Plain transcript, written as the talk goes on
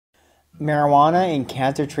Marijuana in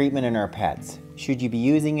cancer treatment in our pets. Should you be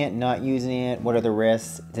using it, not using it? What are the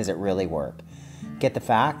risks? Does it really work? Get the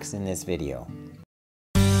facts in this video.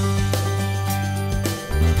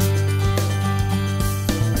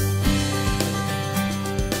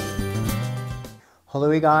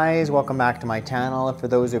 Hello you guys, welcome back to my channel. For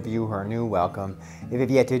those of you who are new, welcome. If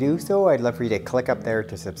you've yet to do so, I'd love for you to click up there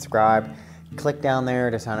to subscribe. Click down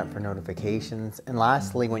there to sign up for notifications. And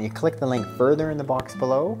lastly, when you click the link further in the box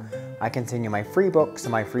below, I can send you my free books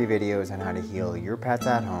and my free videos on how to heal your pets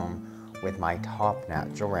at home with my top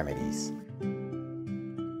natural remedies.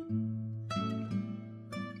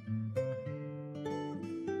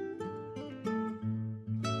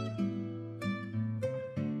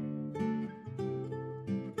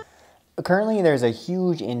 Currently, there's a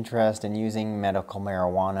huge interest in using medical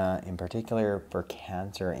marijuana, in particular for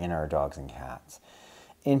cancer in our dogs and cats.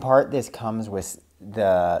 In part, this comes with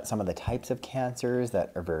some of the types of cancers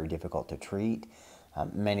that are very difficult to treat.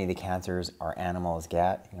 Many of the cancers our animals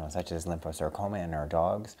get, such as lymphosarcoma in our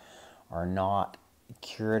dogs, are not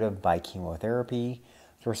curative by chemotherapy.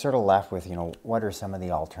 So we're sort of left with, what are some of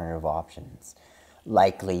the alternative options?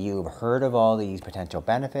 Likely you've heard of all these potential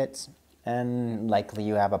benefits, and likely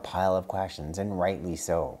you have a pile of questions, and rightly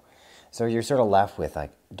so. So you're sort of left with,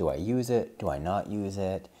 like, do I use it? Do I not use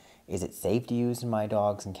it? Is it safe to use in my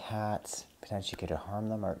dogs and cats? Potentially could it harm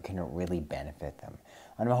them, or can it really benefit them?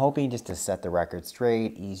 And I'm hoping just to set the record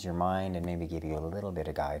straight, ease your mind, and maybe give you a little bit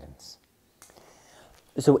of guidance.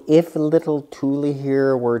 So if little Thule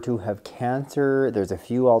here were to have cancer, there's a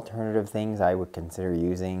few alternative things I would consider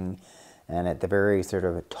using. And at the very sort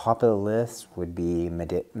of top of the list would be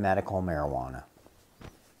medical marijuana.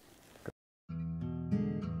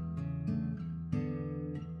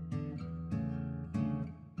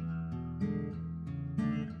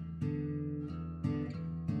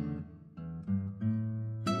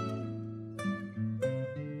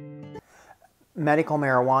 Medical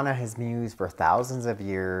marijuana has been used for thousands of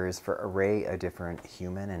years for an array of different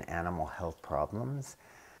human and animal health problems.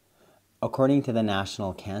 According to the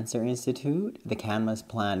National Cancer Institute, the cannabis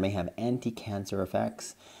plant may have anti-cancer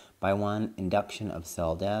effects by 1, induction of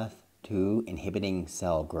cell death, 2, inhibiting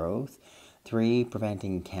cell growth, 3,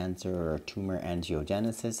 preventing cancer or tumor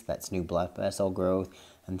angiogenesis, that's new blood vessel growth,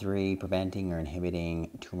 and 3, preventing or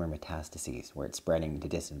inhibiting tumor metastases, where it's spreading to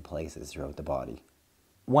distant places throughout the body.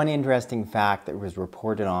 One interesting fact that was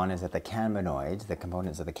reported on is that the cannabinoids, the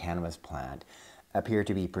components of the cannabis plant, appear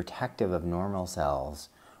to be protective of normal cells,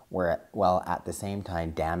 while at the same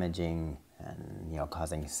time damaging and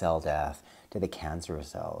causing cell death to the cancerous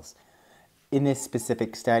cells. In this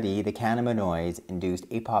specific study, the cannabinoids induced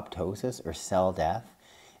apoptosis or cell death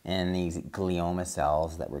in these glioma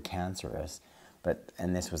cells that were cancerous.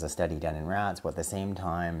 And this was a study done in rats, but at the same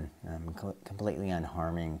time completely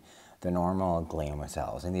unharming the normal glioma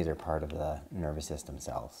cells, and these are part of the nervous system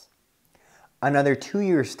cells. Another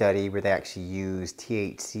 2-year study where they actually used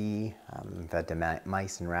THC, fed to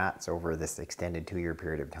mice and rats over this extended 2-year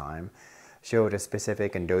period of time, showed a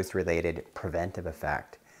specific and dose-related preventive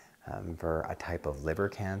effect for a type of liver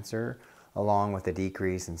cancer, along with a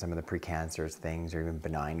decrease in some of the precancerous things or even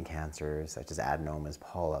benign cancers such as adenomas,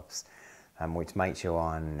 polyps, which might show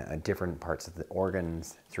on different parts of the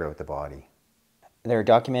organs throughout the body. There are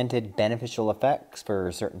documented beneficial effects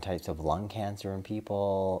for certain types of lung cancer in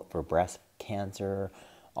people, for breast cancer,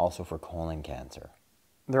 also for colon cancer.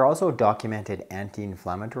 There are also documented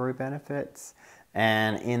anti-inflammatory benefits,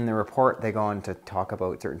 and in the report they go on to talk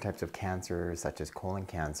about certain types of cancers such as colon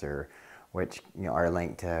cancer, which are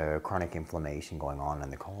linked to chronic inflammation going on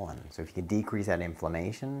in the colon. So if you can decrease that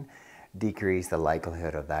inflammation, decrease the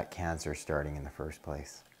likelihood of that cancer starting in the first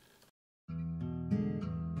place.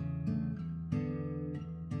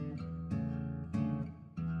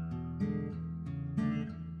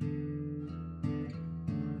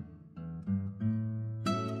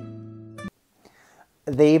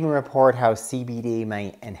 They even report how CBD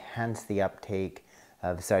may enhance the uptake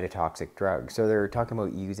of cytotoxic drugs. So they're talking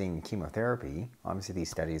about using chemotherapy. Obviously, these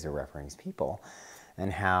studies are referencing people,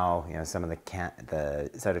 and how some of the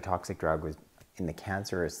cytotoxic drug was in the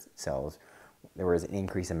cancerous cells. There was an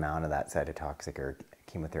increased amount of that cytotoxic or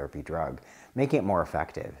chemotherapy drug, making it more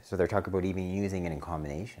effective. So they're talking about even using it in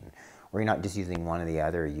combination, where you're not just using one or the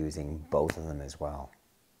other, using both of them as well.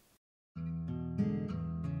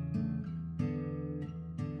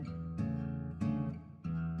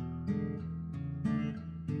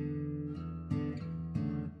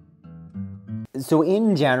 So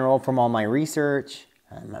in general, from all my research,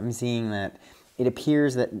 I'm seeing that it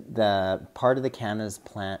appears that the part of the cannabis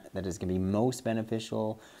plant that is going to be most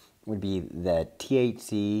beneficial would be the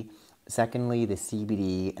THC, Secondly, the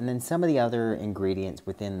CBD, and then some of the other ingredients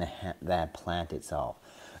within the plant itself.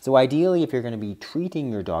 So ideally, if you're going to be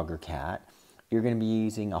treating your dog or cat, you're going to be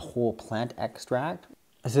using a whole plant extract.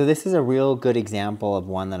 So this is a real good example of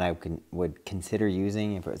one that I would consider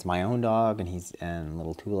using if it's my own dog and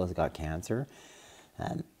little Tula's got cancer.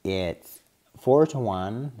 It's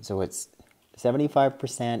 4:1, so it's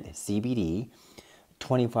 75% CBD,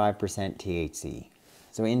 25% THC.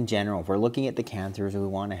 So in general, if we're looking at the cancers, we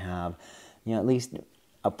want to have, at least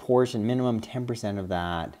a portion, minimum 10% of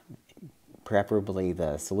that, preferably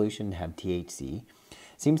the solution, to have THC.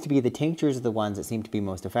 Seems to be the tinctures are the ones that seem to be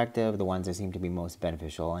most effective, the ones that seem to be most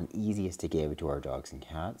beneficial and easiest to give to our dogs and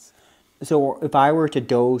cats. So if I were to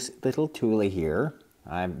dose little Tula here,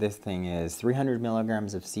 this thing is 300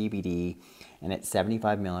 milligrams of CBD and it's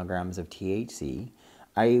 75 milligrams of THC.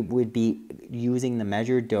 I would be using the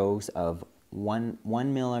measured dose of 1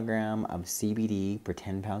 milligram of CBD per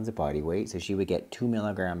 10 pounds of body weight. So she would get 2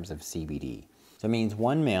 milligrams of CBD. So it means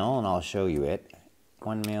 1 ml, and I'll show you it.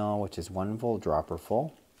 1 ml, which is 1 full dropper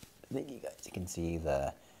full. I think you guys can see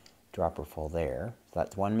the dropper full there. So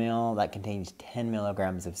that's 1 ml. That contains 10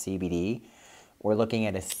 milligrams of CBD. We're looking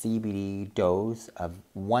at a CBD dose of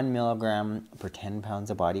 1 milligram per 10 pounds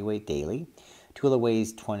of body weight daily. Tula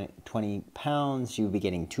weighs 20 pounds. She would be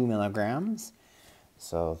getting 2 milligrams.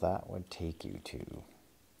 So that would take you to,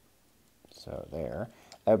 so there.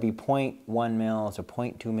 That would be 0.1 mil, so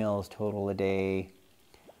 0.2 mils total a day.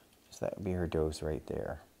 So that would be her dose right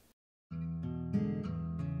there.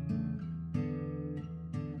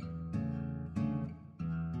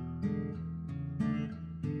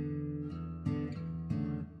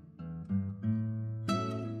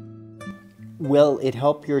 Will it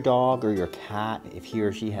help your dog or your cat if he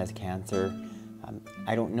or she has cancer?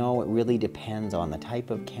 I don't know. It really depends on the type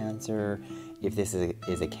of cancer. If this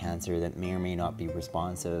is a cancer that may or may not be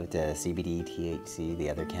responsive to CBD, THC, the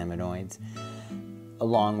other cannabinoids,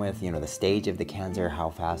 along with the stage of the cancer, how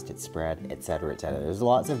fast it's spread, etc., etc. There's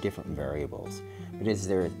lots of different variables. But is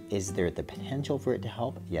there the potential for it to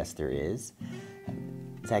help? Yes, there is.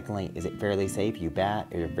 Secondly, is it fairly safe? You bet.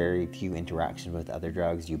 Are there very few interactions with other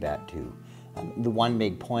drugs? You bet too. The one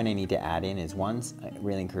big point I need to add in is, one, I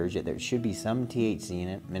really encourage it, there should be some THC in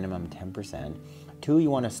it, minimum 10%. Two, you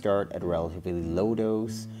want to start at a relatively low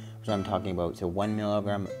dose, which I'm talking about. So 1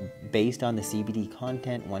 milligram, based on the CBD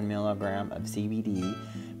content, 1 milligram of CBD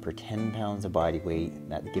per 10 pounds of body weight,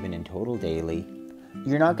 that's given in total daily.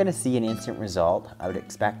 You're not going to see an instant result. I would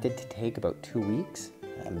expect it to take about 2 weeks.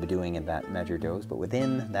 Doing at that measured dose, but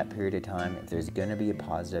within that period of time, if there's going to be a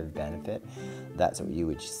positive benefit, that's what you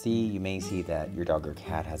would see. You may see that your dog or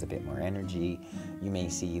cat has a bit more energy. You may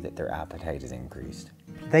see that their appetite is increased.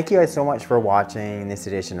 Thank you guys so much for watching this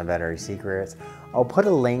edition of Veterinary Secrets. I'll put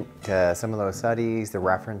a link to some of those studies, the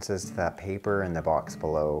references to that paper in the box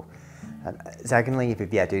below. Secondly, if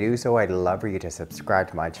you've yet to do so, I'd love for you to subscribe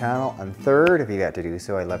to my channel. And third, if you've yet to do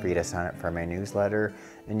so, I'd love for you to sign up for my newsletter.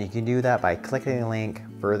 And you can do that by clicking the link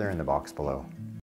further in the box below.